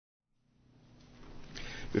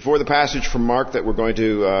Before the passage from Mark that we're going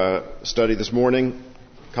to study this morning,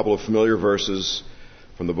 a couple of familiar verses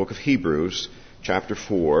from the book of Hebrews, chapter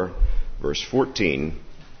 4, verse 14.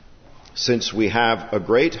 Since we have a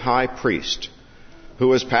great high priest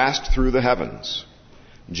who has passed through the heavens,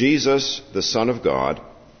 Jesus, the Son of God,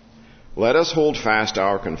 let us hold fast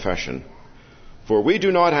our confession. For we do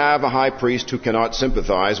not have a high priest who cannot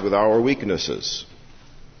sympathize with our weaknesses,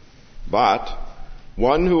 but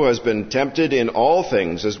one who has been tempted in all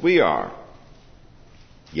things as we are,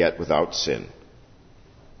 yet without sin.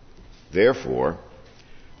 Therefore,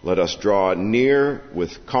 let us draw near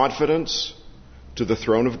with confidence to the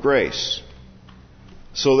throne of grace,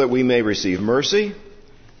 so that we may receive mercy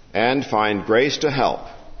and find grace to help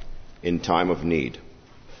in time of need.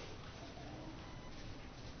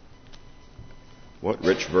 What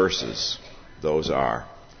rich verses those are.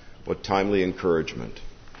 What timely encouragement.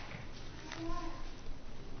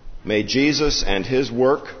 May Jesus and his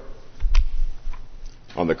work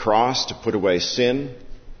on the cross to put away sin,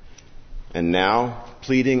 and now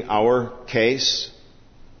pleading our case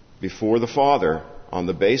before the Father on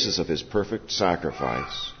the basis of his perfect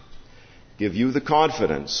sacrifice, give you the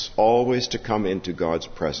confidence always to come into God's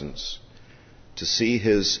presence, to see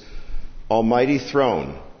his almighty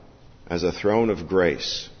throne as a throne of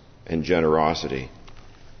grace and generosity,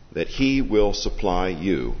 that he will supply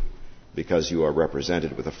you because you are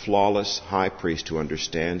represented with a flawless high priest who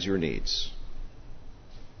understands your needs,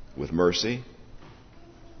 with mercy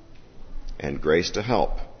and grace to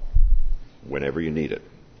help whenever you need it.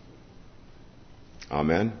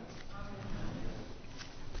 Amen.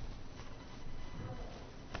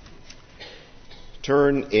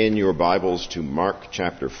 Turn in your Bibles to Mark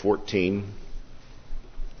chapter 14.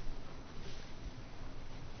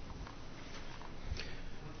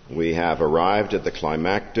 We have arrived at the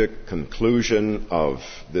climactic conclusion of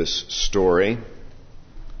this story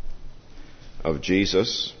of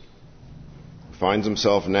Jesus, who finds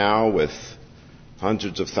himself now with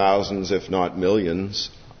hundreds of thousands, if not millions,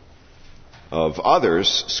 of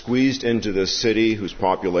others squeezed into this city whose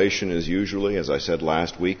population is usually, as I said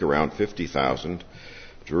last week, around 50,000.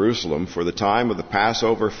 Jerusalem, for the time of the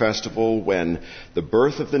Passover festival, when the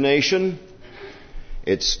birth of the nation,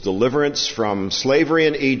 its deliverance from slavery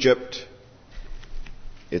in Egypt,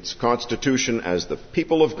 its constitution as the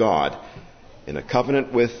people of God in a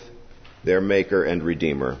covenant with their Maker and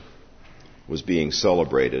Redeemer, was being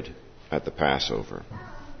celebrated at the Passover.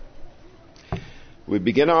 We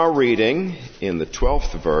begin our reading in the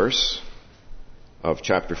 12th verse of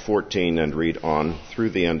chapter 14 and read on through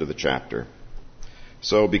the end of the chapter.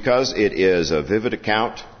 So because it is a vivid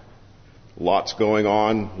account, lots going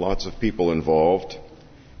on, lots of people involved,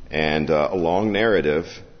 and a long narrative,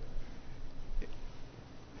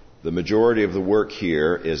 the majority of the work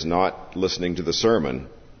here is not listening to the sermon,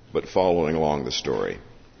 but following along the story.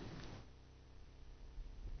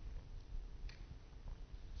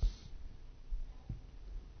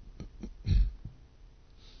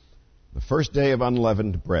 The first day of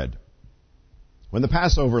unleavened bread, when the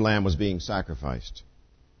Passover lamb was being sacrificed,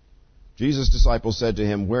 Jesus' disciples said to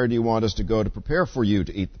him, "Where do you want us to go to prepare for you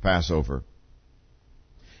to eat the Passover?"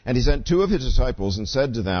 And he sent two of his disciples and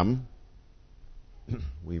said to them,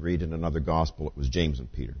 we read in another gospel, it was James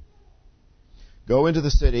and Peter, "Go into the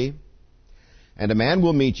city, and a man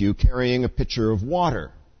will meet you carrying a pitcher of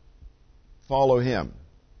water. Follow him."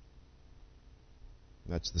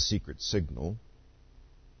 That's the secret signal.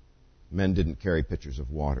 Men didn't carry pitchers of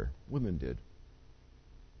water. Women did.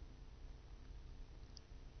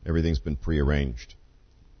 Everything's been prearranged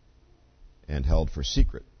and held for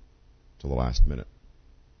secret till the last minute.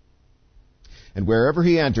 "And wherever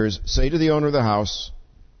he enters, say to the owner of the house,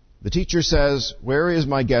 'The teacher says, where is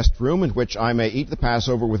my guest room in which I may eat the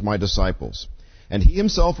Passover with my disciples?' And he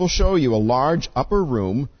himself will show you a large upper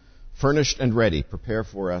room, furnished and ready. Prepare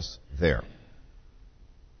for us there."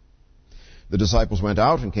 The disciples went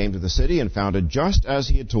out and came to the city and found it just as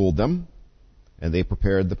he had told them, and they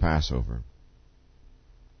prepared the Passover.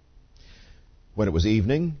 When it was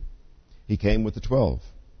evening, he came with the 12.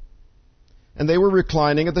 And they were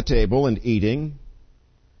reclining at the table and eating.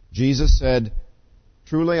 Jesus said,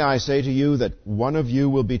 "Truly I say to you that one of you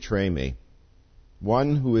will betray me,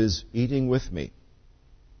 one who is eating with me."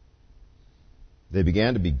 They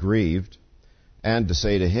began to be grieved and to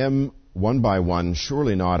say to him one by one,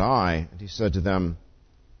 "Surely not I." And he said to them,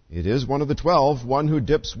 "It is one of the 12, one who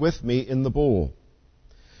dips with me in the bowl.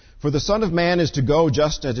 For the Son of Man is to go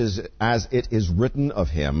just as it is written of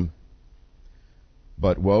him.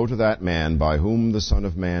 But woe to that man by whom the Son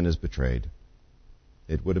of Man is betrayed.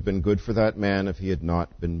 It would have been good for that man if he had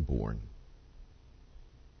not been born."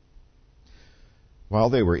 While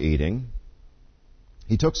they were eating,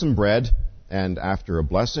 he took some bread, and after a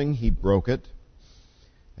blessing, he broke it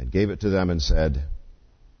and gave it to them and said,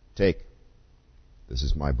 "Take, this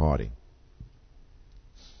is my body."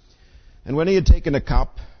 And when he had taken a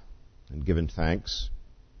cup and given thanks,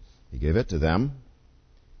 he gave it to them,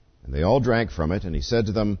 and they all drank from it, and he said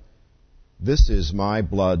to them, "This is my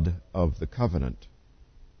blood of the covenant,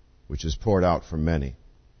 which is poured out for many.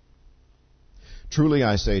 Truly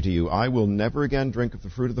I say to you, I will never again drink of the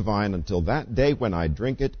fruit of the vine until that day when I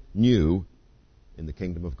drink it new in the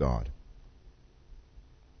kingdom of God."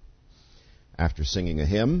 After singing a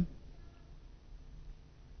hymn,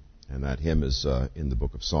 and that hymn is in the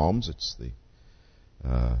book of Psalms. It's the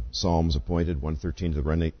Psalms appointed 113 to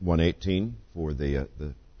 118 for the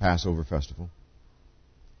Passover festival.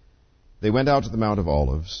 They went out to the Mount of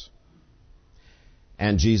Olives,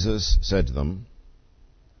 and Jesus said to them,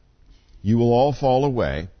 "You will all fall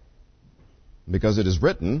away, because it is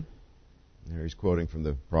written," there he's quoting from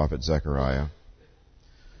the prophet Zechariah,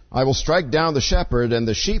 "I will strike down the shepherd, and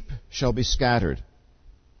the sheep shall be scattered.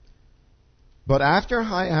 But after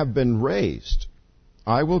I have been raised,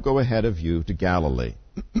 I will go ahead of you to Galilee."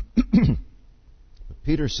 But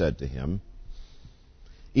Peter said to him,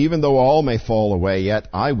 "Even though all may fall away, yet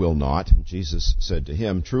I will not." And Jesus said to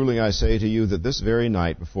him, "Truly I say to you that this very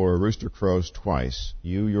night, before a rooster crows twice,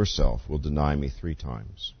 you yourself will deny me 3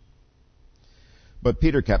 times. But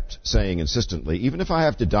Peter kept saying insistently, "Even if I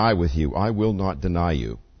have to die with you, I will not deny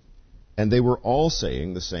you." And they were all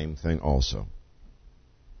saying the same thing also.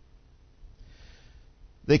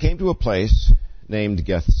 They came to a place named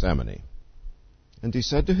Gethsemane, and he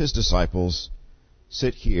said to his disciples,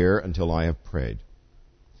 "Sit here until I have prayed."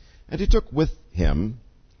 And he took with him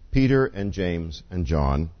Peter and James and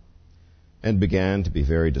John, and began to be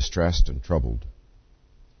very distressed and troubled.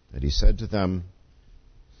 And he said to them,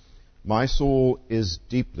 "My soul is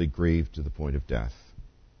deeply grieved to the point of death.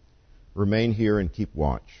 Remain here and keep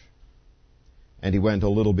watch." And he went a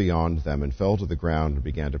little beyond them and fell to the ground and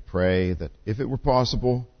began to pray that, if it were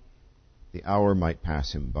possible, the hour might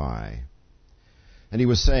pass him by. And he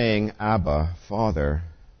was saying, "Abba, Father,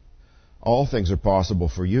 all things are possible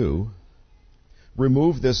for you.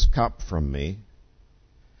 Remove this cup from me.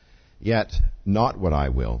 Yet not what I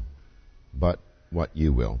will, but what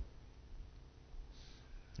you will."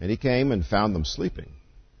 And he came and found them sleeping,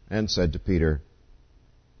 and said to Peter,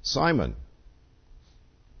 "Simon,"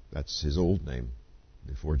 that's his old name,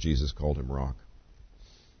 before Jesus called him Rock,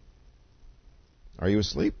 "are you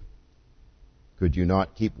asleep? Could you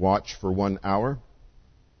not keep watch for 1 hour?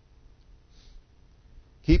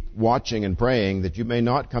 Keep watching and praying that you may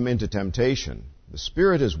not come into temptation. The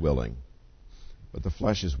spirit is willing, but the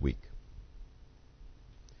flesh is weak."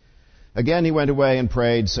 Again he went away and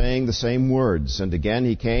prayed, saying the same words. And again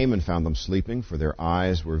he came and found them sleeping, for their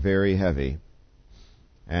eyes were very heavy,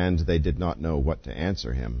 and they did not know what to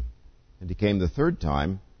answer him. And he came the 3rd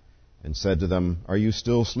time and said to them, "Are you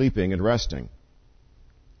still sleeping and resting?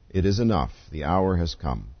 It is enough. The hour has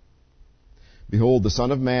come. Behold, the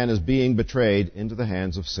Son of Man is being betrayed into the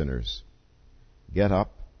hands of sinners. Get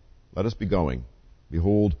up, let us be going.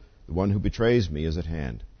 Behold, the one who betrays me is at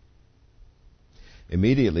hand."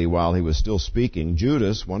 Immediately, while he was still speaking,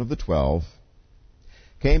 Judas, one of the 12,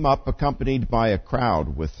 came up accompanied by a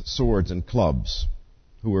crowd with swords and clubs,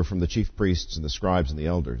 who were from the chief priests and the scribes and the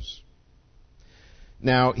elders.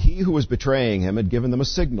 Now he who was betraying him had given them a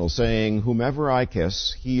signal, saying, "Whomever I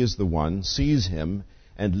kiss, he is the one. Seize him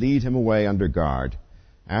and lead him away under guard."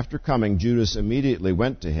 After coming, Judas immediately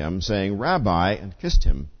went to him, saying, "Rabbi," and kissed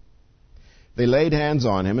him. They laid hands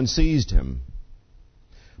on him and seized him.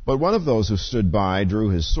 But one of those who stood by drew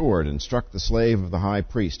his sword and struck the slave of the high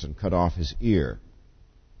priest and cut off his ear.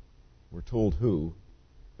 We're told who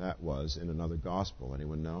that was in another gospel.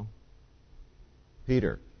 Anyone know?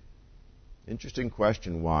 Peter. Interesting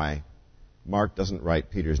question why Mark doesn't write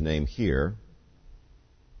Peter's name here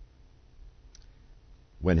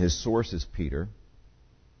when his source is Peter.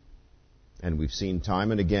 And we've seen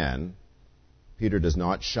time and again, Peter does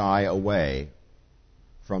not shy away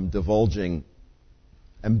from divulging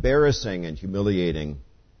embarrassing and humiliating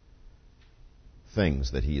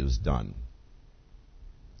things that he has done.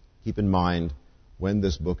 Keep in mind when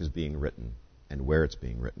this book is being written and where it's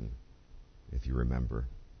being written, if you remember.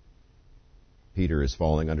 Peter is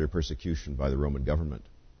falling under persecution by the Roman government.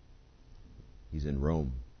 He's in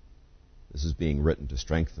Rome. This is being written to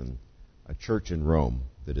strengthen a church in Rome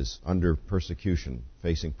that is under persecution,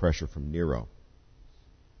 facing pressure from Nero.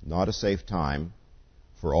 Not a safe time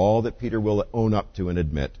for all that Peter will own up to and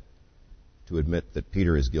admit that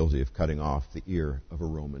Peter is guilty of cutting off the ear of a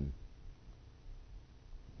Roman.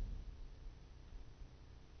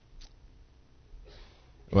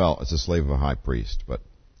 Well, it's a slave of a high priest, but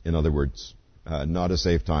in other words, not a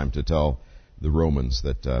safe time to tell the Romans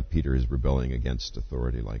that Peter is rebelling against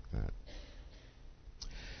authority like that.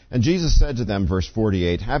 And Jesus said to them, verse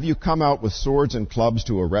 48, "Have you come out with swords and clubs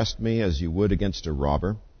to arrest me as you would against a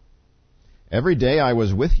robber? Every day I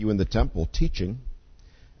was with you in the temple teaching,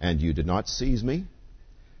 and you did not seize me,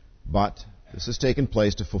 but this has taken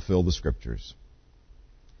place to fulfill the Scriptures."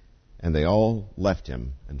 And they all left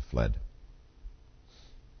him and fled.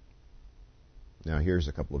 Now here's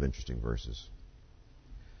a couple of interesting verses.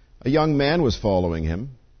 A young man was following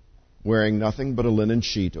him, wearing nothing but a linen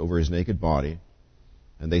sheet over his naked body.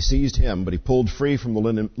 And they seized him, but he pulled free from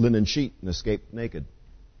the linen sheet and escaped naked.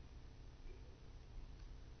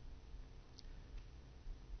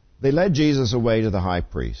 They led Jesus away to the high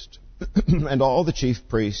priest, and all the chief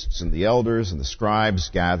priests and the elders and the scribes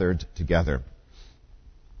gathered together.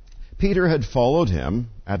 Peter had followed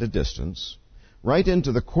him at a distance, right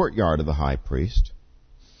into the courtyard of the high priest,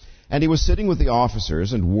 and he was sitting with the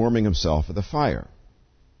officers and warming himself at the fire.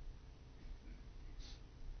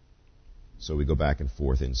 So we go back and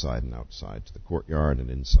forth inside and outside, to the courtyard and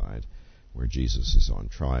inside where Jesus is on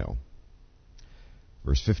trial.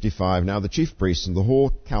 Verse 55, "Now the chief priests and the whole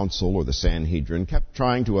council, or the Sanhedrin, kept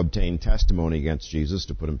trying to obtain testimony against Jesus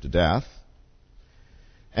to put him to death.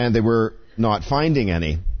 And they were not finding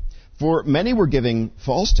any. For many were giving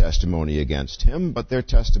false testimony against him, but their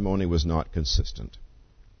testimony was not consistent.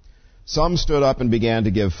 Some stood up and began to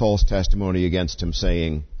give false testimony against him,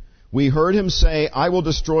 saying, 'We heard him say, I will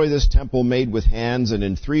destroy this temple made with hands, and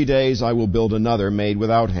in 3 days I will build another made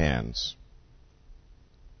without hands.'"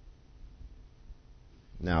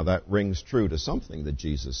 Now that rings true to something that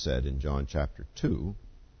Jesus said in John chapter 2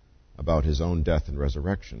 about his own death and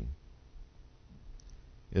resurrection.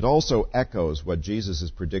 It also echoes what Jesus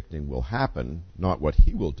is predicting will happen, not what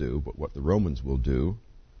he will do, but what the Romans will do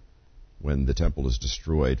when the temple is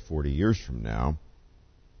destroyed 40 years from now.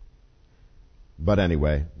 But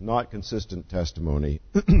anyway, not consistent testimony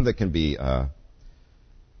that can be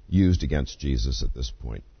used against Jesus at this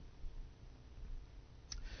point.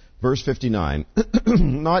 Verse 59,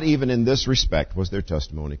 "Not even in this respect was their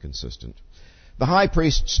testimony consistent. The high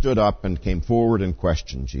priest stood up and came forward and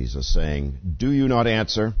questioned Jesus, saying, 'Do you not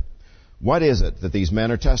answer? What is it that these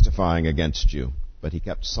men are testifying against you?' But he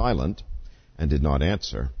kept silent and did not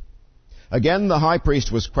answer. Again the high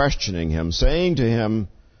priest was questioning him, saying to him,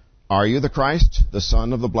 'Are you the Christ, the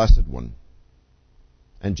Son of the Blessed One?'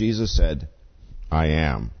 And Jesus said, 'I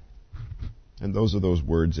am.'" And those are those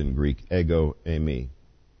words in Greek, ego eimi,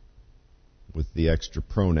 with the extra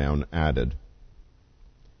pronoun added,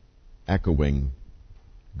 echoing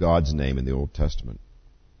God's name in the Old Testament.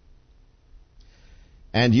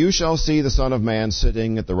 "And you shall see the Son of Man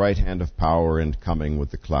sitting at the right hand of power and coming with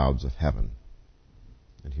the clouds of heaven."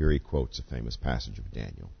 And here he quotes a famous passage of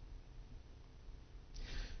Daniel.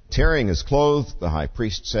 Tearing his clothes, the high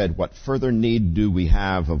priest said, "What further need do we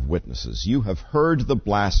have of witnesses? You have heard the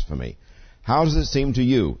blasphemy. How does it seem to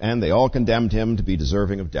you?" And they all condemned him to be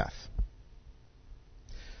deserving of death.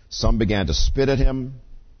 Some began to spit at him,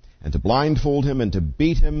 and to blindfold him, and to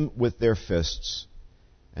beat him with their fists,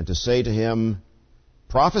 and to say to him,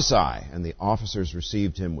 "Prophesy." And the officers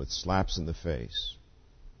received him with slaps in the face.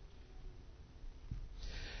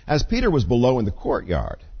 As Peter was below in the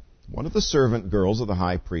courtyard, one of the servant girls of the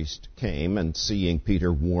high priest came, and seeing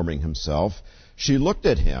Peter warming himself, she looked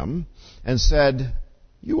at him and said,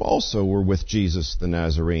 "You also were with Jesus the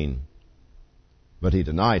Nazarene." But he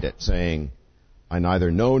denied it, saying, "I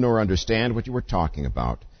neither know nor understand what you are talking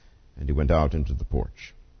about." And he went out into the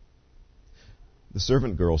porch. The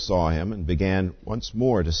servant girl saw him and began once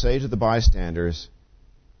more to say to the bystanders,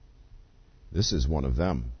 "This is one of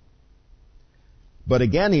them." But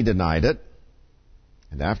again he denied it.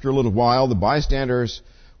 And after a little while, the bystanders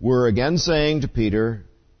were again saying to Peter,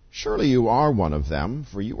 "Surely you are one of them,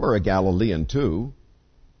 for you are a Galilean too."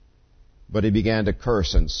 But he began to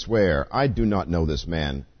curse and swear, "I do not know this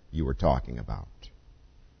man you are talking about."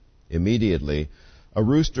 Immediately, a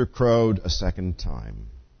rooster crowed a second time.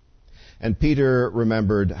 And Peter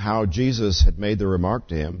remembered how Jesus had made the remark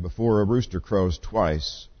to him, "Before a rooster crows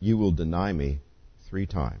twice, you will deny me 3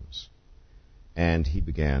 times. And he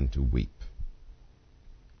began to weep.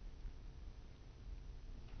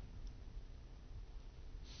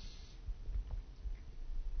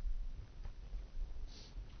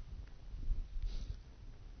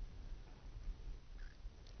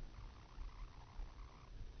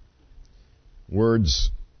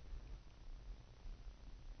 Words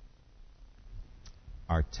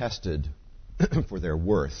are tested for their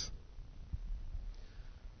worth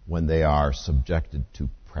when they are subjected to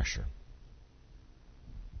pressure.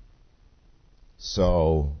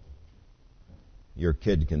 So your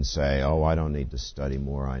kid can say, oh, I don't need to study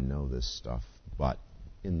more, I know this stuff. But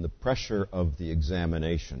in the pressure of the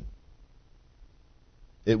examination,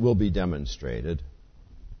 it will be demonstrated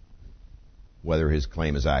whether his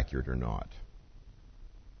claim is accurate or not.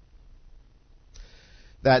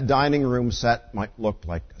 That dining room set might look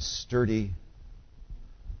like a sturdy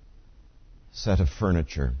set of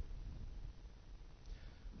furniture.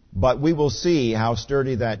 But we will see how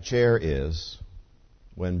sturdy that chair is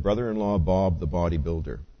when brother-in-law Bob, the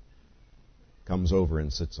bodybuilder, comes over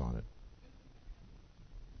and sits on it.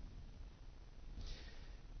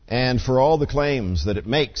 And for all the claims that it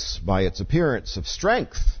makes by its appearance of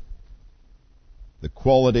strength, the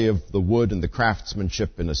quality of the wood and the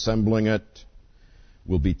craftsmanship in assembling it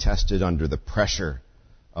will be tested under the pressure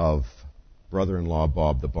of brother-in-law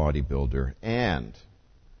Bob, the bodybuilder. And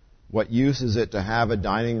what use is it to have a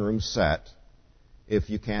dining room set if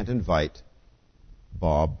you can't invite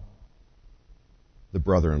Bob, the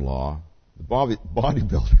brother-in-law, the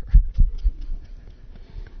bodybuilder?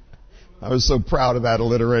 I was so proud of that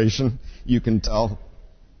alliteration, you can tell.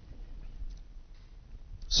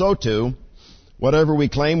 So too, whatever we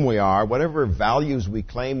claim we are, whatever values we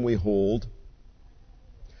claim we hold,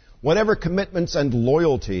 whatever commitments and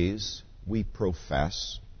loyalties we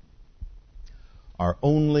profess, are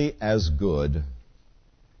only as good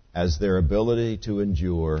as their ability to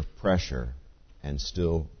endure pressure and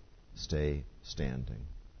still stay standing.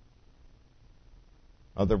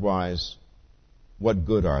 Otherwise, what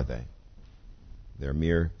good are they? They're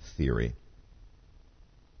mere theory.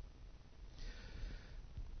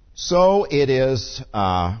 So it is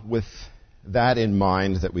with that in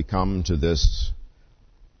mind that we come to this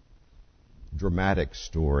dramatic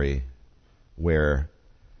story where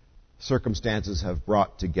circumstances have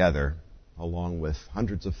brought together, along with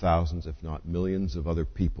hundreds of thousands, if not millions of other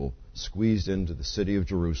people, squeezed into the city of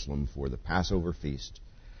Jerusalem for the Passover feast.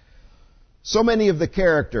 So many of the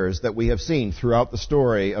characters that we have seen throughout the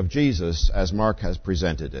story of Jesus as Mark has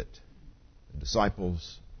presented it. The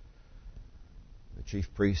disciples, the chief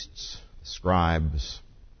priests, the scribes,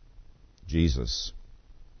 Jesus.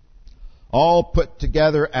 All put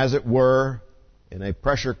together, as it were, in a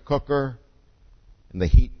pressure cooker, and the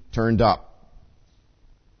heat turned up.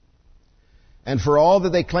 And for all that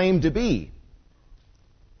they claim to be,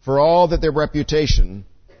 for all that their reputation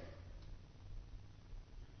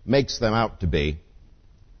makes them out to be,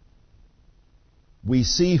 we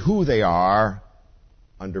see who they are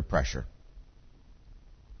under pressure.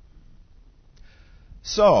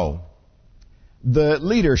 So, the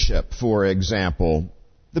leadership, for example,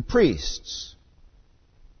 the priests,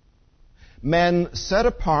 men set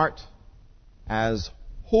apart as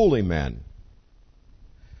holy men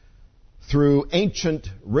through ancient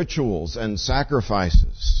rituals and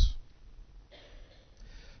sacrifices,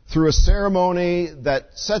 through a ceremony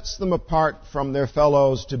that sets them apart from their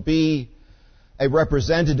fellows to be a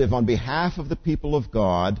representative on behalf of the people of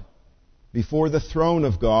God before the throne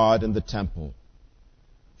of God in the temple,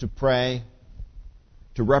 to pray,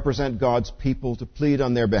 to represent God's people, to plead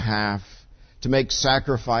on their behalf, to make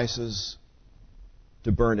sacrifices,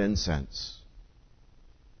 to burn incense.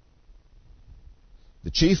 The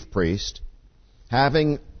chief priest,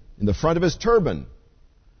 having in the front of his turban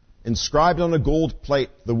inscribed on a gold plate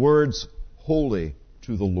the words, "Holy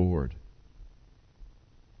to the Lord."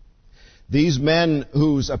 These men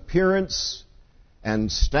whose appearance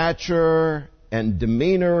and stature and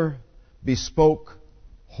demeanor bespoke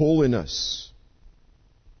holiness,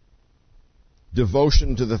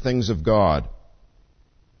 devotion to the things of God.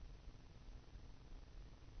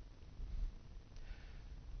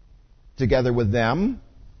 Together with them,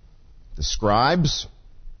 the scribes,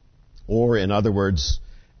 or in other words,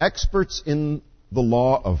 experts in the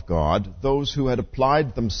law of God, those who had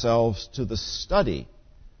applied themselves to the study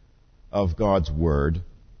of God's Word,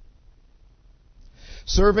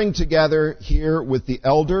 serving together here with the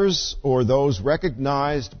elders or those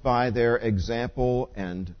recognized by their example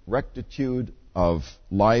and rectitude of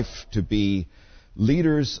life to be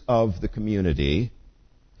leaders of the community.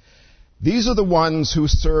 These are the ones who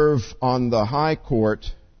serve on the high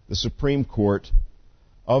court, the Supreme Court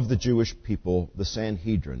of the Jewish people, the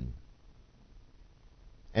Sanhedrin.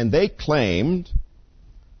 And they claimed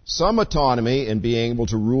some autonomy in being able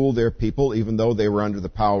to rule their people, even though they were under the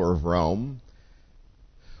power of Rome,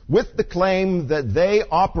 with the claim that they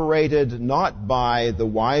operated not by the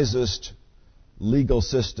wisest legal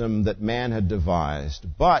system that man had devised,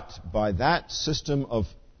 but by that system of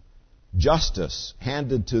justice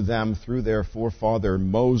handed to them through their forefather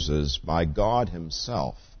Moses by God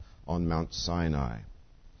himself on Mount Sinai.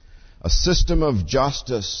 a system of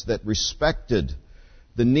justice that respected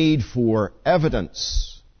the need for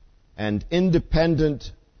evidence and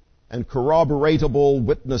independent and corroboratable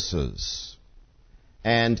witnesses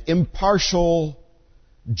and impartial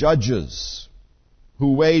judges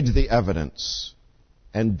who weighed the evidence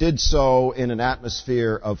and did so in an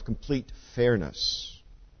atmosphere of complete fairness.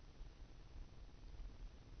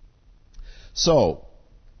 So,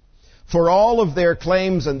 for all of their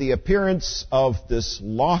claims and the appearance of this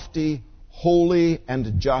lofty, holy,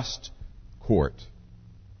 and just court,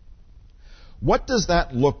 what does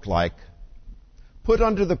that look like put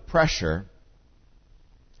under the pressure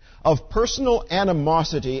of personal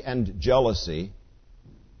animosity and jealousy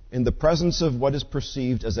in the presence of what is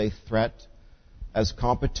perceived as a threat, as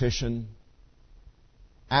competition,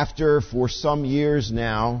 after, for some years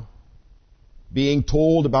now, being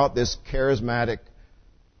told about this charismatic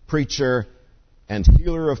preacher and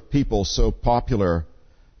healer of people so popular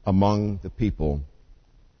among the people?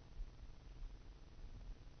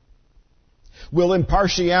 Will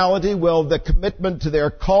impartiality, will the commitment to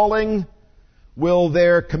their calling, will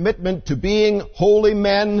their commitment to being holy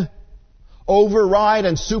men override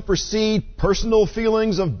and supersede personal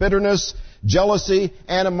feelings of bitterness, jealousy,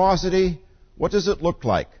 animosity? What does it look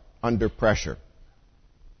like under pressure?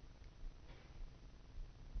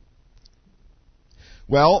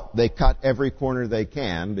 Well, they cut every corner they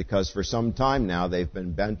can because for some time now they've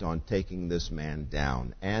been bent on taking this man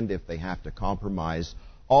down. And if they have to compromise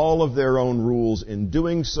all of their own rules in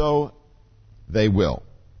doing so, they will.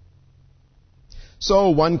 So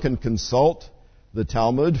one can consult the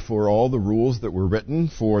Talmud for all the rules that were written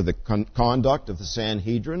for the conduct of the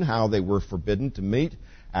Sanhedrin, how they were forbidden to meet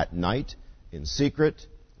at night in secret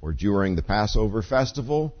or during the Passover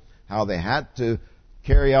festival, how they had to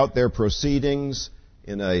carry out their proceedings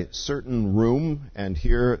in a certain room, and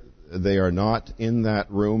here they are not in that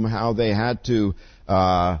room, how they had to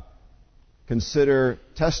consider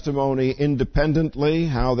testimony independently,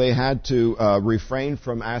 how they had to refrain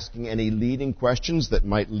from asking any leading questions that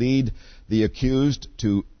might lead the accused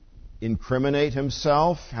to incriminate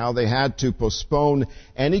himself, how they had to postpone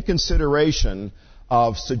any consideration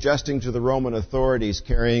of suggesting to the Roman authorities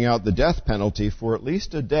carrying out the death penalty for at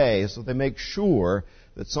least a day so they make sure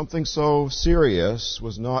that something so serious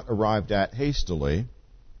was not arrived at hastily.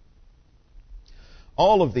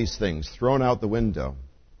 All of these things thrown out the window.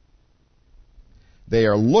 They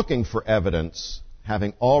are looking for evidence,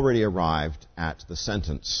 having already arrived at the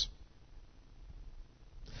sentence.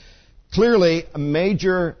 Clearly, a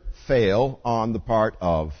major fail on the part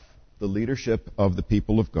of the leadership of the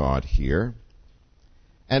people of God here.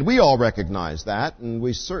 And we all recognize that, and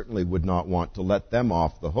we certainly would not want to let them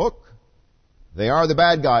off the hook. They are the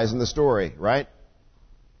bad guys in the story, right?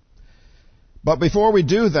 But before we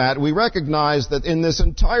do that, we recognize that in this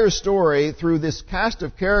entire story, through this cast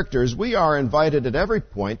of characters, we are invited at every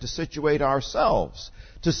point to situate ourselves,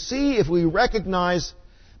 to see if we recognize,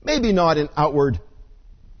 maybe not in outward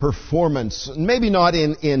performance, maybe not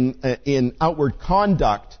in outward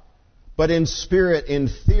conduct, but in spirit, in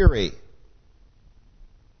theory,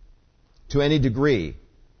 to any degree,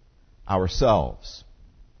 ourselves.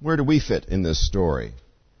 Where do we fit in this story?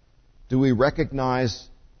 Do we recognize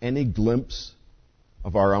any glimpse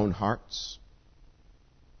of our own hearts?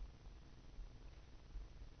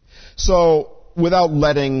 So, without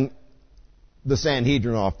letting the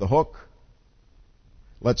Sanhedrin off the hook,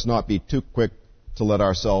 let's not be too quick to let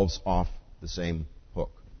ourselves off the same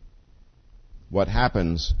hook. What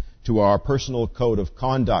happens to our personal code of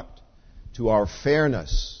conduct, to our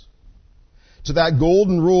fairness, to that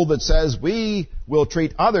golden rule that says we will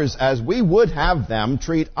treat others as we would have them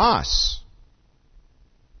treat us?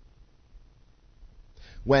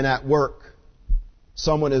 When at work,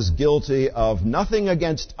 someone is guilty of nothing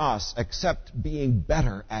against us except being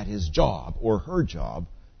better at his job or her job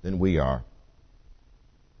than we are,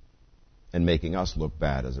 and making us look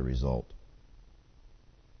bad as a result.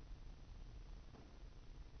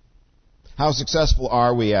 How successful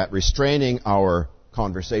are we at restraining our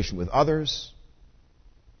conversation with others,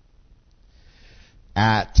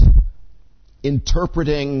 at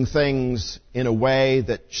interpreting things in a way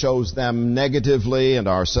that shows them negatively and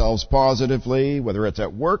ourselves positively, whether it's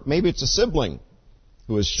at work, maybe it's a sibling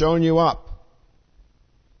who has shown you up,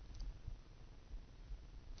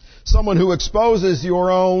 someone who exposes your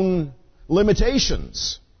own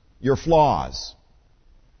limitations, your flaws,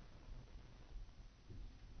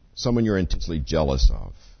 someone you're intensely jealous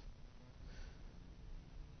of.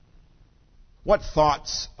 What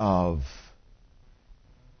thoughts of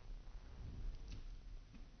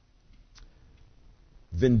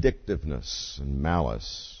vindictiveness and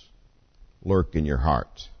malice lurk in your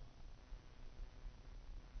heart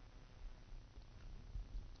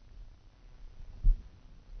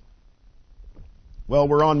Well,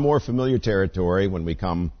 we're on more familiar territory when we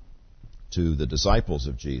come to the disciples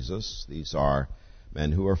of Jesus. These are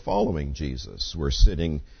men who are following Jesus. We're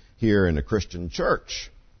sitting here in a Christian church.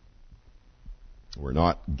 We're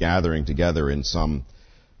not gathering together in some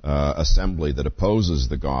assembly that opposes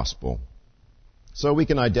the gospel. So we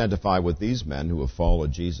can identify with these men who have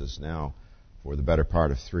followed Jesus now for the better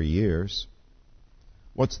part of 3 years.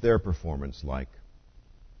 What's their performance like?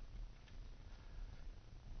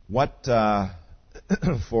 What,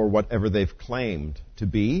 for whatever they've claimed to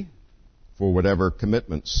be, for whatever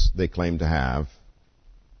commitments they claim to have,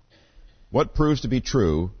 what proves to be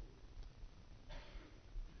true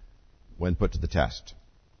when put to the test,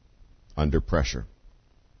 under pressure?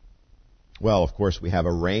 Well, of course, we have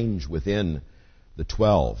a range within the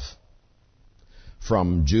 12.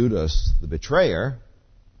 From Judas, the betrayer,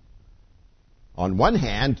 on one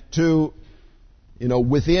hand, to,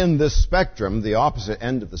 within this spectrum, the opposite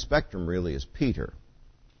end of the spectrum really is Peter.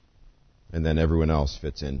 And then everyone else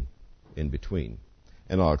fits in between.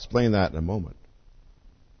 And I'll explain that in a moment.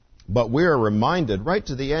 But we're reminded right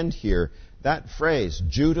to the end here, that phrase,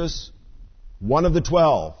 Judas, one of the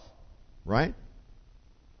 12, right?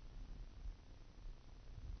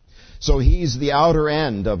 So he's the outer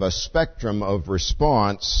end of a spectrum of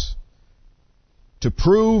response to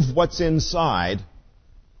prove what's inside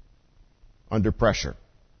under pressure.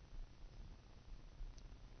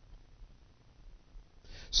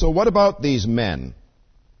 So what about these men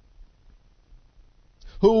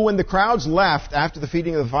who, when the crowds left after the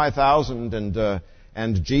feeding of the 5,000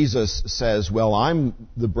 and Jesus says, well, I'm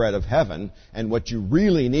the bread of heaven, and what you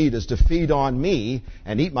really need is to feed on me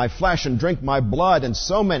and eat my flesh and drink my blood. And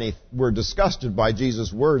so many were disgusted by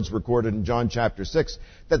Jesus' words recorded in John chapter 6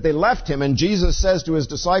 that they left him. And Jesus says to his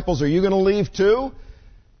disciples, are you going to leave too?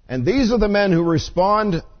 And these are the men who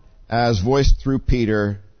respond as voiced through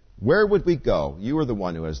Peter, where would we go? You are the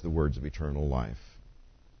one who has the words of eternal life.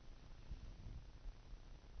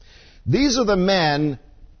 These are the men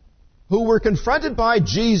who were confronted by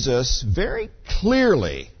Jesus very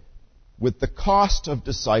clearly with the cost of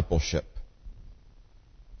discipleship.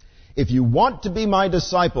 If you want to be my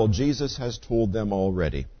disciple, Jesus has told them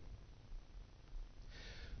already,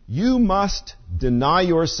 you must deny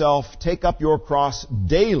yourself, take up your cross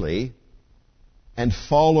daily, and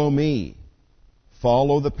follow me.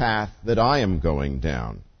 Follow the path that I am going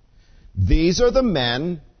down. These are the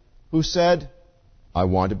men who said, I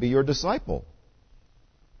want to be your disciple.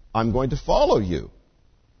 I'm going to follow you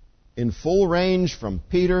in full range from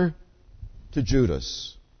Peter to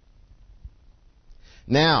Judas.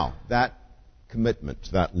 Now, that commitment,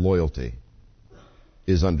 that loyalty,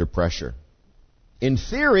 is under pressure. In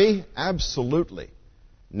theory, absolutely.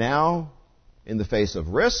 Now, in the face of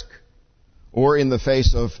risk, or in the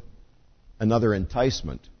face of another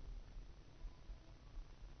enticement,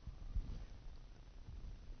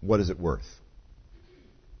 what is it worth?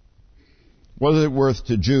 What is it worth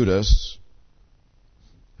to Judas,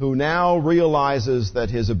 who now realizes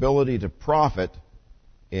that his ability to profit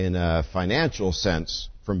in a financial sense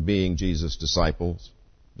from being Jesus' disciple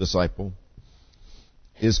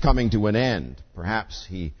is coming to an end? Perhaps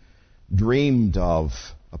he dreamed of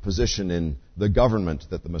a position in the government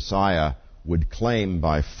that the Messiah would claim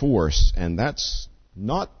by force, and that's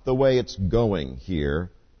not the way it's going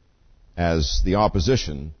here, as the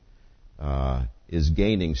opposition is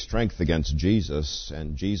gaining strength against Jesus,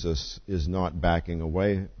 and Jesus is not backing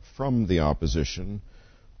away from the opposition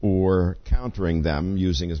or countering them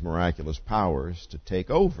using his miraculous powers to take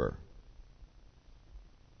over.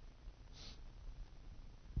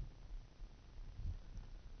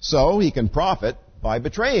 So he can profit by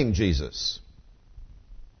betraying Jesus.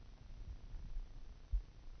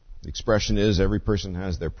 The expression is, every person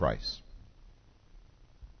has their price.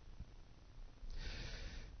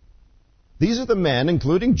 These are the men,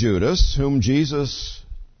 including Judas, whom Jesus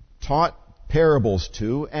taught parables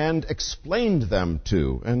to and explained them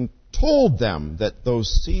to and told them that those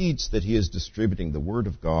seeds that he is distributing, the Word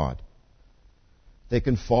of God, they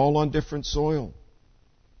can fall on different soil.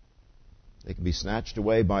 They can be snatched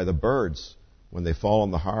away by the birds when they fall on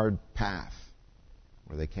the hard path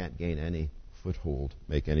where they can't gain any foothold,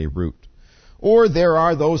 make any root. Or there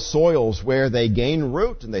are those soils where they gain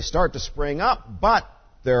root and they start to spring up, but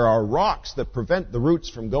there are rocks that prevent the roots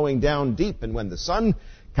from going down deep. And when the sun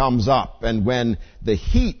comes up and when the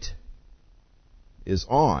heat is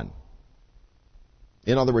on,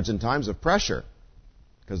 in other words, in times of pressure,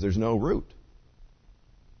 because there's no root,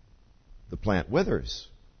 the plant withers.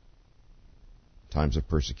 Times of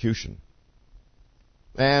persecution.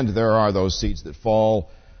 And there are those seeds that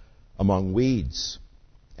fall among weeds,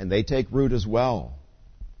 and they take root as well.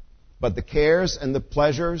 But the cares and the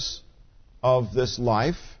pleasures of this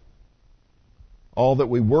life, all that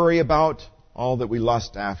we worry about, all that we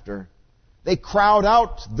lust after, they crowd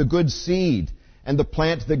out the good seed and the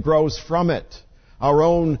plant that grows from it, our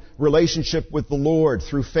own relationship with the Lord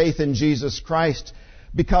through faith in Jesus Christ,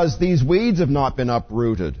 because these weeds have not been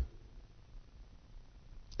uprooted.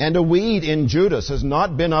 And a weed in Judas has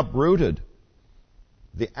not been uprooted.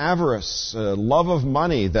 The avarice, love of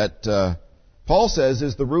money that Paul says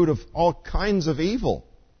is the root of all kinds of evil.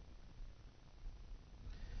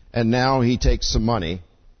 And now he takes some money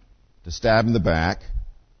to stab in the back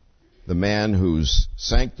the man whose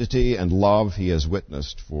sanctity and love he has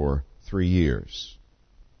witnessed for 3 years.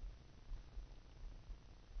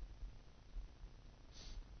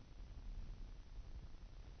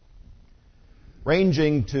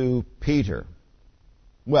 Ranging to Peter.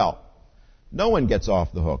 Well, no one gets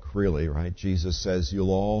off the hook, really, right? Jesus says,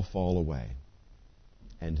 you'll all fall away.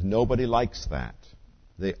 And nobody likes that.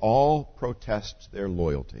 They all protest their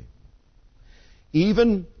loyalty.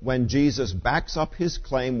 Even when Jesus backs up his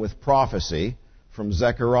claim with prophecy from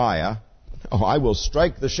Zechariah, I will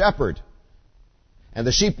strike the shepherd, and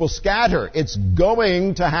the sheep will scatter. It's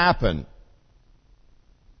going to happen.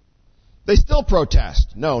 They still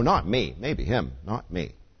protest. No, not me. Maybe him, not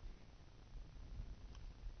me.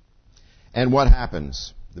 And what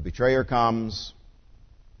happens? The betrayer comes,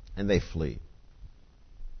 and they flee.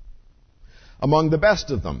 Among the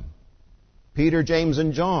best of them, Peter, James,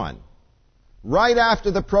 and John. Right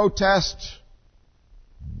after the protest,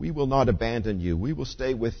 we will not abandon you. We will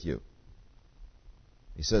stay with you.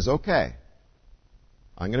 He says, okay,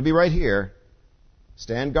 I'm going to be right here.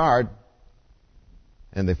 Stand guard.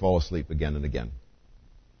 And they fall asleep again and again.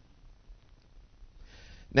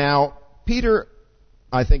 Now, Peter,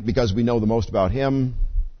 I think because we know the most about him,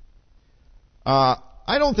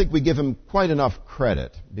 I don't think we give him quite enough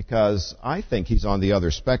credit, because I think he's on the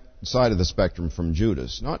other side of the spectrum from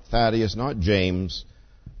Judas. Not Thaddeus, not James,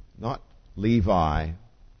 not Levi,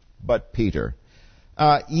 but Peter.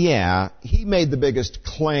 He made the biggest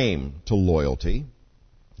claim to loyalty.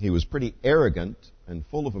 He was pretty arrogant and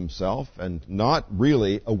full of himself and not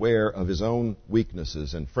really aware of his own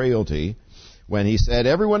weaknesses and frailty when he said,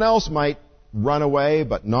 everyone else might run away,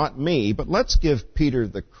 but not me. But let's give Peter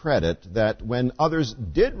the credit that when others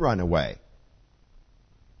did run away,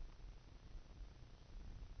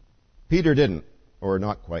 Peter didn't, or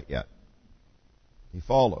not quite yet. He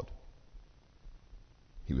followed.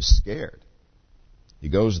 He was scared. He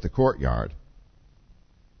goes to the courtyard.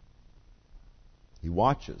 He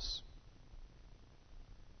watches.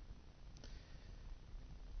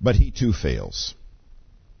 But he too fails.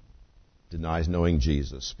 Denies knowing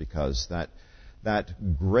Jesus, because that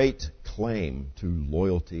great claim to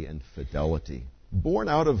loyalty and fidelity, born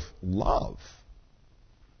out of love,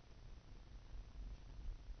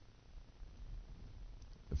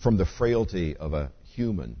 from the frailty of a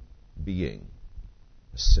human being,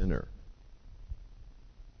 a sinner,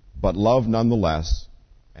 but love nonetheless,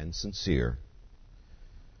 and sincere.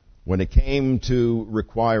 When it came to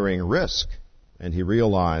requiring risk, and he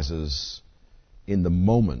realizes in the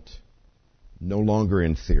moment, no longer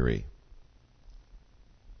in theory,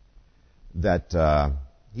 that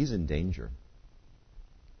he's in danger,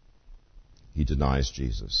 he denies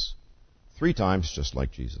Jesus 3 times, just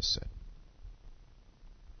like Jesus said.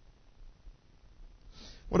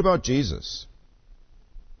 What about Jesus?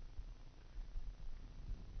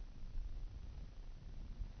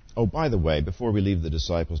 Oh, by the way, before we leave the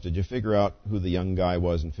disciples, did you figure out who the young guy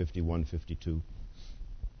was in 51-52?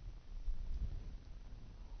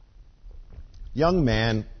 Young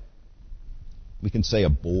man, we can say a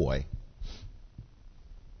boy.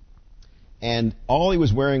 And all he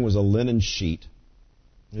was wearing was a linen sheet.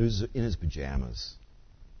 He was in his pajamas.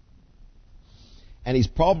 And he's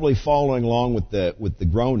probably following along with the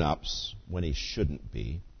grown-ups when he shouldn't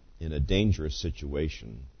be, in a dangerous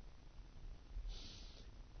situation.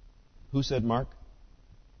 Who said Mark?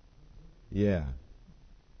 Yeah.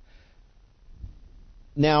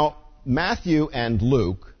 Now, Matthew and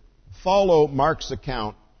Luke follow Mark's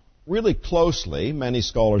account really closely. Many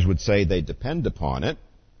scholars would say they depend upon it.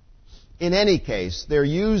 In any case, they're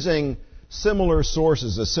using similar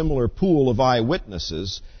sources, a similar pool of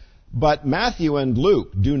eyewitnesses, but Matthew and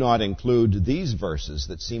Luke do not include these verses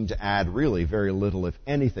that seem to add really very little, if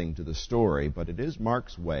anything, to the story. But it is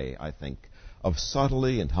Mark's way, I think, of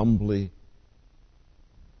subtly and humbly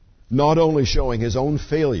not only showing his own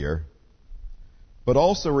failure, but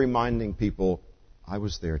also reminding people, I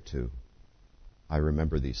was there too. I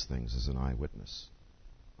remember these things as an eyewitness.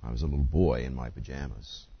 I was a little boy in my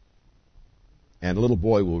pajamas. And a little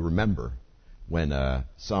boy will remember when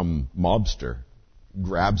some mobster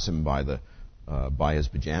grabs him by his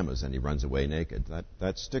pajamas and he runs away naked.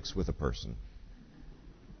 That sticks with a person.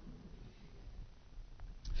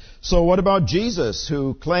 So what about Jesus,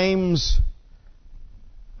 who claims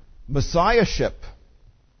messiahship,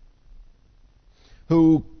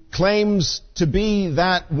 who claims to be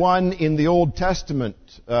that one in the Old Testament,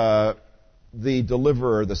 the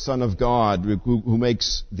deliverer, the Son of God, who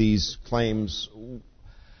makes these claims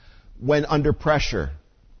when under pressure?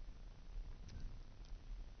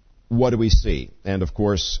 What do we see? And of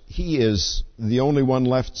course, he is the only one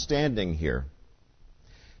left standing here.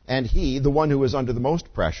 And he, the one who is under the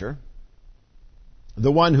most pressure,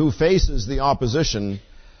 the one who faces the opposition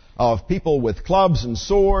of people with clubs and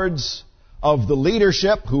swords, of the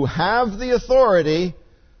leadership who have the authority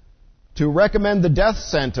to recommend the death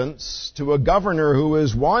sentence to a governor who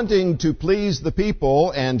is wanting to please the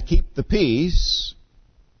people and keep the peace.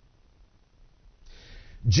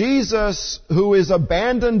 Jesus, who is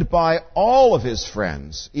abandoned by all of his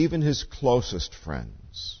friends, even his closest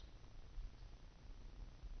friends,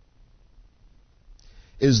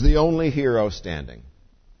 is the only hero standing.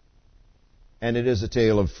 And it is a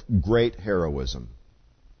tale of great heroism.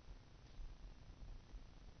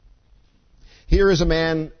 Here is a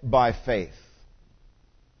man by faith.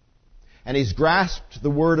 And he's grasped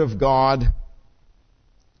the Word of God.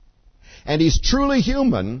 And he's truly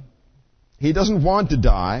human. He doesn't want to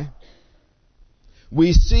die.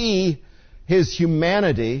 We see his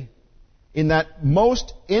humanity in that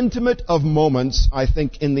most intimate of moments, I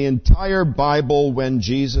think, in the entire Bible, when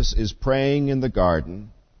Jesus is praying in the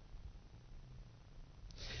garden.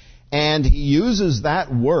 And he uses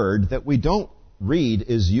that word that we don't read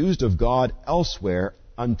is used of God elsewhere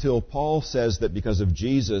until Paul says that because of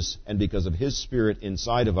Jesus and because of his Spirit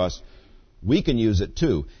inside of us, we can use it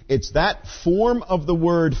too. It's that form of the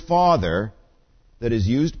word Father that is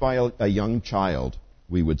used by a young child.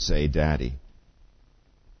 We would say Daddy.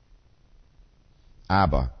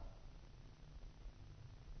 Abba.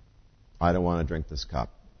 I don't want to drink this cup.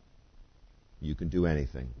 You can do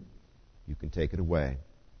anything. You can take it away.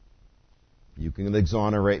 You can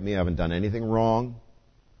exonerate me. I haven't done anything wrong.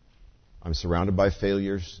 I'm surrounded by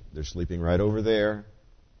failures. They're sleeping right over there.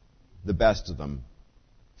 The best of them,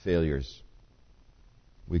 failures.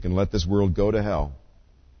 We can let this world go to hell.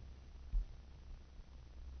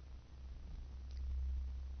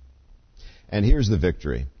 And here's the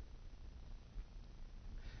victory.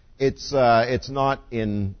 It's not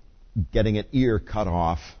in getting an ear cut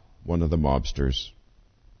off, one of the mobsters.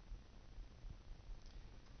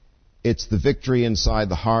 It's the victory inside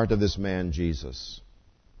the heart of this man, Jesus,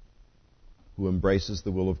 who embraces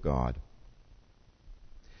the will of God.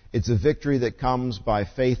 It's a victory that comes by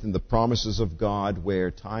faith in the promises of God, where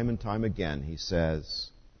time and time again he says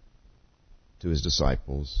to his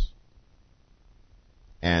disciples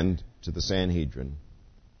and to the Sanhedrin,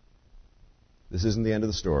 this isn't the end of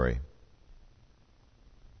the story.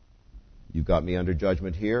 You've got me under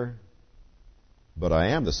judgment here, but I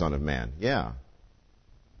am the Son of Man. Yeah.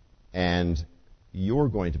 And you're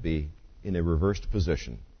going to be in a reversed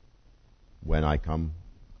position when I come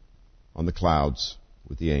on the clouds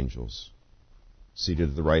with the angels, seated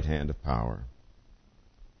at the right hand of power.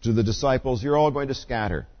 To the disciples, you're all going to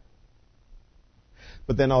scatter.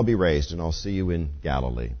 But then I'll be raised and I'll see you in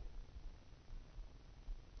Galilee.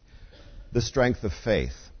 The strength of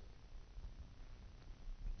faith.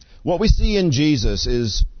 What we see in Jesus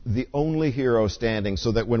is the only hero standing,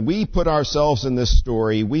 so that when we put ourselves in this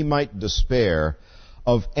story, we might despair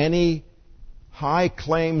of any high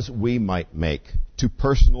claims we might make to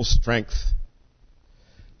personal strength,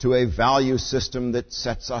 to a value system that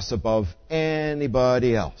sets us above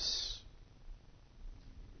anybody else.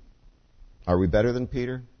 Are we better than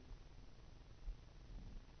Peter?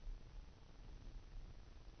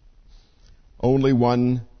 Only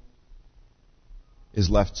one is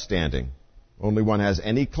left standing. Only one has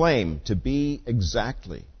any claim to be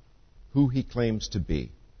exactly who he claims to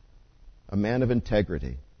be. A man of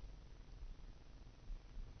integrity.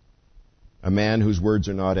 A man whose words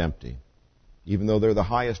are not empty, even though they're the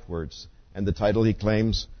highest words. And the title he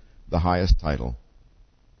claims, the highest title,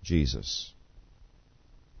 Jesus.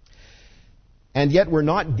 And yet we're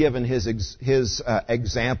not given his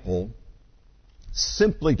example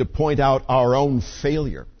simply to point out our own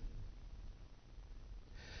failure.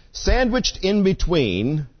 Sandwiched in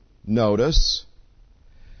between, notice,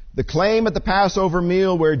 the claim at the Passover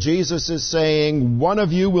meal where Jesus is saying, one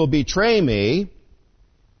of you will betray me,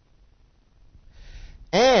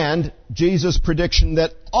 and Jesus' prediction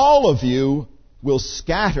that all of you will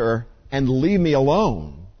scatter and leave me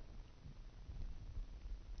alone.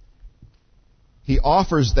 He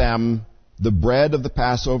offers them the bread of the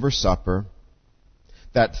Passover supper,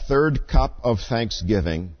 that third cup of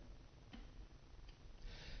thanksgiving,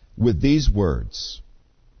 with these words,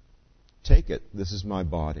 "Take it, this is my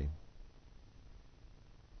body.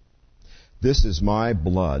 This is my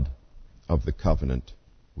blood of the covenant,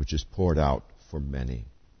 which is poured out for many.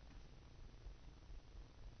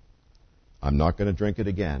 I'm not going to drink it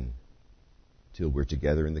again till we're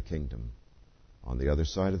together in the kingdom on the other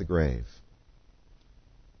side of the grave."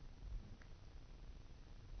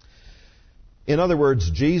 In other words,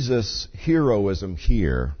 Jesus' heroism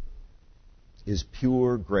here is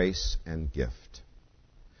pure grace and gift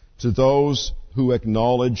to those who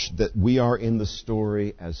acknowledge that we are in the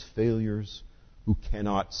story as failures who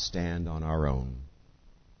cannot stand on our own.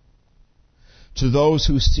 To those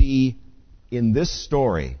who see in this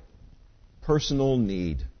story personal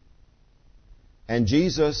need. And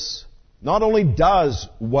Jesus not only does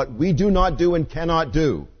what we do not do and cannot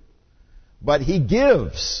do, but He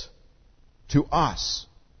gives to us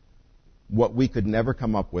what we could never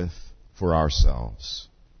come up with for ourselves.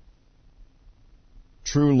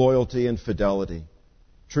 True loyalty and fidelity,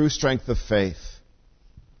 true strength of faith.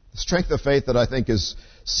 The strength of faith that I think is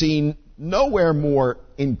seen nowhere more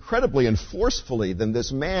incredibly and forcefully than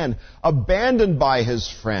this man abandoned by his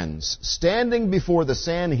friends, standing before the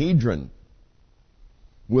Sanhedrin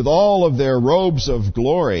with all of their robes of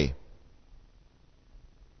glory,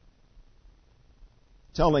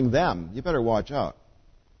 telling them, "You better watch out,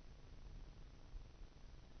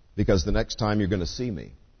 because the next time you're going to see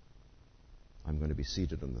me, I'm going to be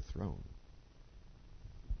seated on the throne."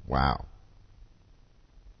 Wow.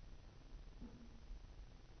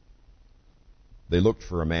 They looked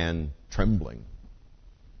for a man trembling,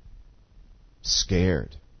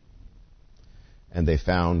 scared, and they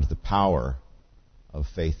found the power of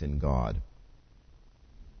faith in God.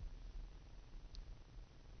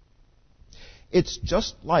 It's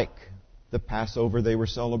just like the Passover they were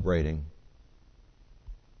celebrating.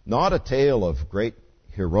 Not a tale of great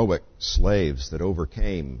heroic slaves that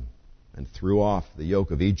overcame and threw off the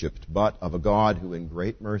yoke of Egypt, but of a God who in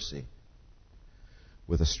great mercy,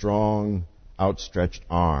 with a strong outstretched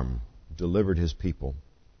arm, delivered His people.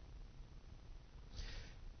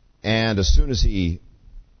 And as soon as He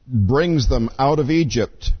brings them out of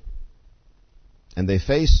Egypt, and they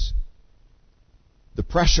face the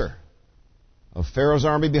pressure of Pharaoh's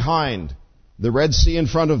army behind, the Red Sea in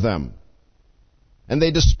front of them, and they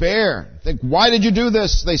despair. Think, "Why did you do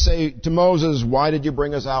this?" They say to Moses, "Why did you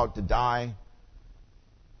bring us out to die?"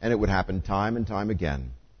 And it would happen time and time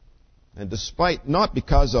again. And despite, not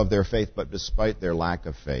because of their faith, but despite their lack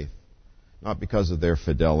of faith, not because of their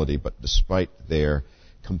fidelity, but despite their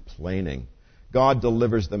complaining, God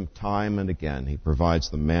delivers them time and again. He provides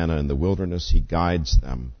them manna in the wilderness. He guides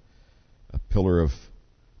them, a pillar of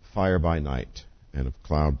fire by night and of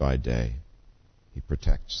cloud by day. He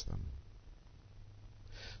protects them.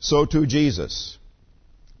 So too Jesus.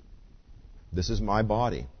 "This is my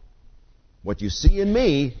body. What you see in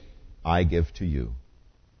me, I give to you."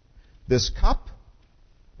 This cup,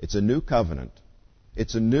 it's a new covenant.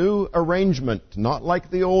 It's a new arrangement, not like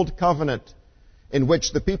the old covenant, in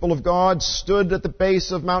which the people of God stood at the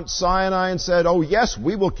base of Mount Sinai and said, "Oh yes,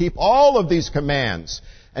 we will keep all of these commands,"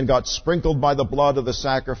 and got sprinkled by the blood of the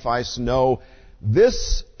sacrifice. No,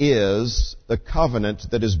 this is the covenant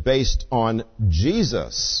that is based on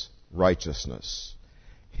Jesus' righteousness,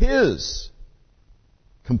 His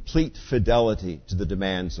complete fidelity to the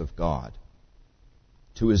demands of God,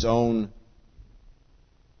 to His own,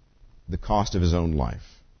 the cost of His own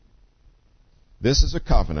life. This is a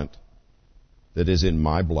covenant that is in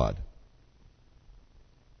my blood.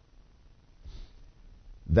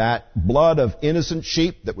 That blood of innocent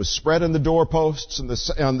sheep that was spread on the doorposts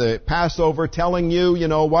on the Passover, telling you, you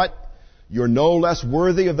know what? You're no less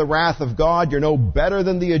worthy of the wrath of God. You're no better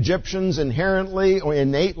than the Egyptians inherently or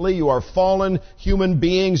innately. You are fallen human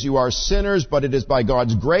beings. You are sinners, but it is by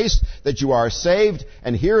God's grace that you are saved.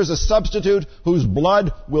 And here is a substitute whose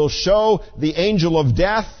blood will show the angel of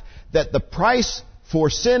death that the price for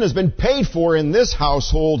sin has been paid for in this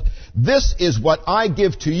household. This is what I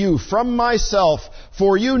give to you from myself,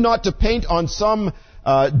 for you not to paint on some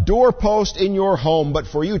doorpost in your home, but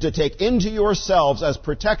for you to take into yourselves as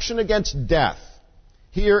protection against death.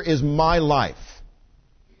 Here is my life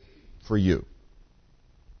for you.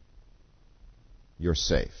 You're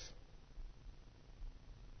safe.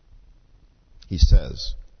 He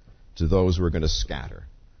says to those who are going to scatter,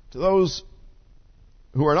 to those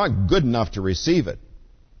who are not good enough to receive it,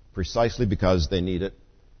 precisely because they need it,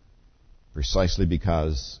 precisely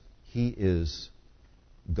because He is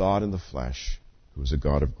God in the flesh, who is a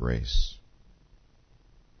God of grace.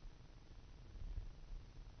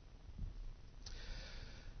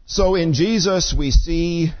 So in Jesus we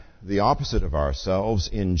see the opposite of ourselves.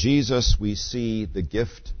 In Jesus we see the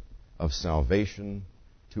gift of salvation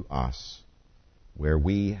to us, where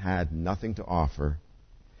we had nothing to offer.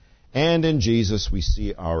 And in Jesus we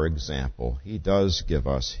see our example. He does give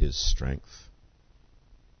us His strength.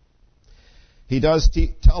 He does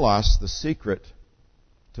tell us the secret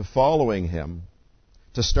to following Him,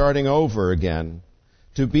 to starting over again,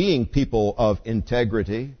 to being people of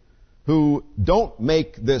integrity, who don't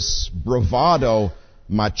make this bravado,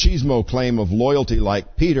 machismo claim of loyalty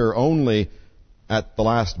like Peter only at the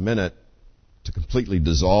last minute to completely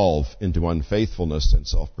dissolve into unfaithfulness and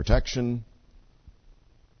self-protection,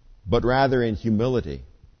 but rather in humility.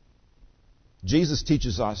 Jesus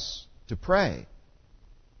teaches us to pray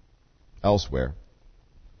elsewhere.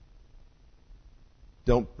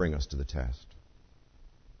 Don't bring us to the test.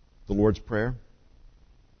 The Lord's Prayer.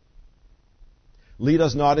 Lead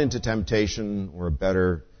us not into temptation, or a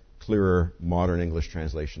better, clearer, modern English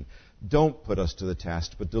translation. Don't put us to the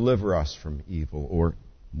test, but deliver us from evil, or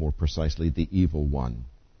more precisely, the evil one.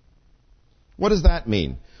 What does that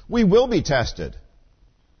mean? We will be tested,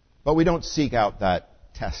 but we don't seek out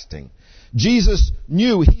that testing. Jesus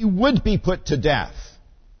knew He would be put to death,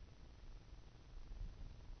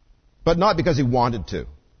 but not because He wanted to.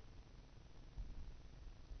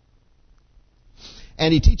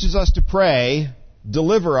 And He teaches us to pray,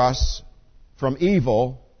 deliver us from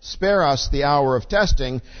evil, spare us the hour of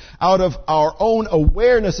testing, out of our own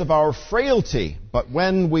awareness of our frailty. But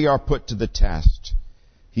when we are put to the test,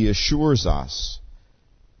 He assures us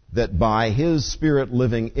that by His Spirit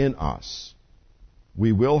living in us,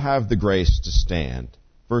 we will have the grace to stand.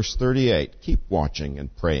 Verse 38, keep watching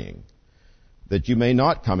and praying, that you may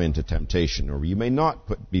not come into temptation, or you may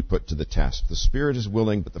not be put to the test. The Spirit is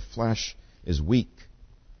willing, but the flesh is weak.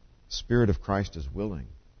 The Spirit of Christ is willing.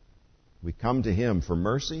 We come to Him for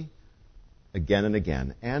mercy again and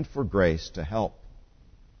again, and for grace to help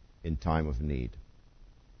in time of need.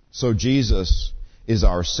 So Jesus is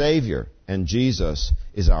our Savior, and Jesus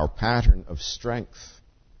is our pattern of strength.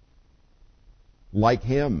 Like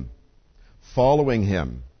Him, following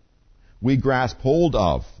Him, we grasp hold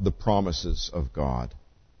of the promises of God.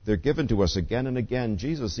 They're given to us again and again.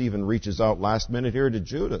 Jesus even reaches out last minute here to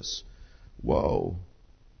Judas. Woe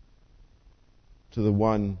to the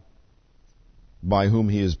one by whom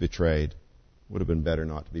he is betrayed. Would have been better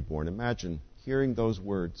not to be born. Imagine hearing those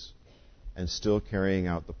words and still carrying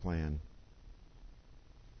out the plan.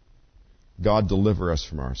 God, deliver us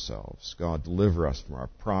from ourselves. God, deliver us from our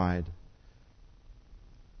pride.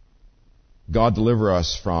 God, deliver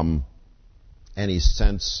us from any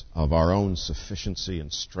sense of our own sufficiency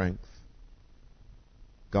and strength.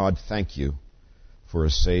 God, thank You for a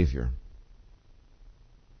Savior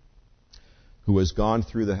who has gone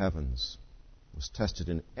through the heavens, was tested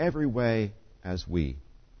in every way as we,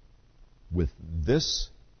 with this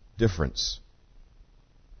difference: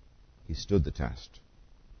 He stood the test.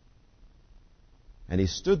 And He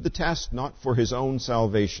stood the test not for His own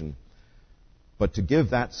salvation, but to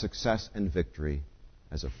give that success and victory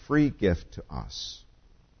as a free gift to us.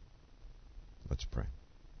 Let's pray.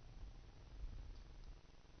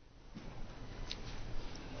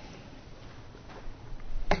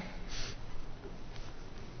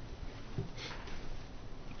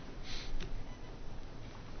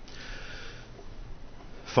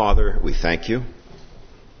 Father, we thank You.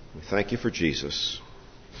 We thank You for Jesus.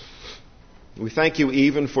 We thank You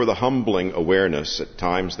even for the humbling awareness at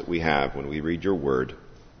times that we have when we read Your Word,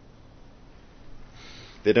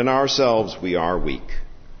 that in ourselves we are weak.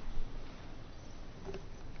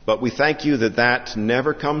 But we thank You that that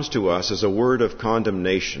never comes to us as a word of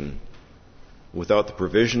condemnation without the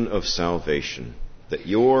provision of salvation, that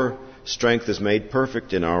Your strength is made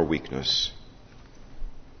perfect in our weakness.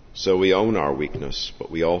 So we own our weakness,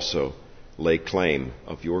 but we also lay claim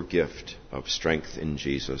of Your gift of strength in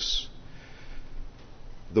Jesus,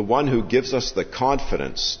 the one who gives us the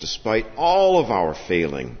confidence despite all of our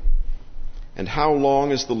failing. And how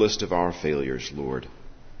long is the list of our failures, Lord?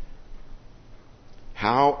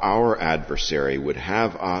 How our adversary would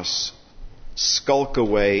have us skulk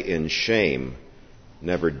away in shame,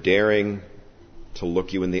 never daring to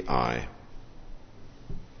look You in the eye.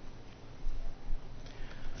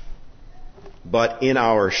 But in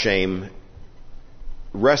our shame,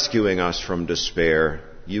 rescuing us from despair,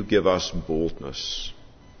 You give us boldness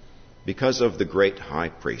because of the great high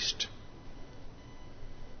priest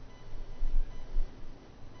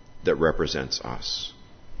that represents us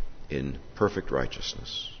in perfect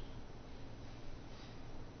righteousness.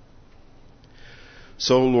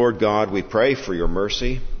 So, Lord God, we pray for Your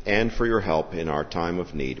mercy and for Your help in our time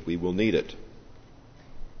of need. We will need it.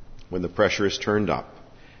 when the pressure is turned up,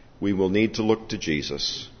 we will need to look to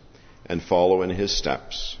Jesus and follow in his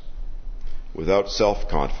steps, without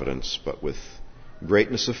self-confidence, but with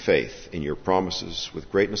greatness of faith in your promises, with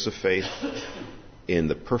greatness of faith in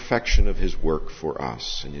the perfection of his work for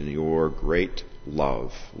us, and in your great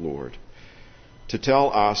love, Lord, to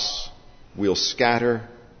tell us we'll scatter,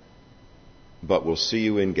 but we'll see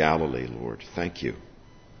you in Galilee, Lord. Thank you.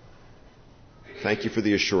 Thank you for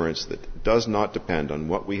the assurance that does not depend on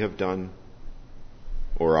what we have done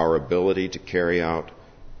or our ability to carry out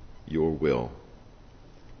your will,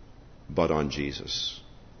 but on Jesus,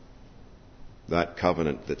 that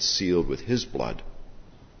covenant that's sealed with his blood.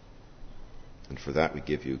 And for that we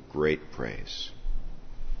give you great praise.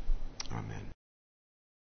 Amen.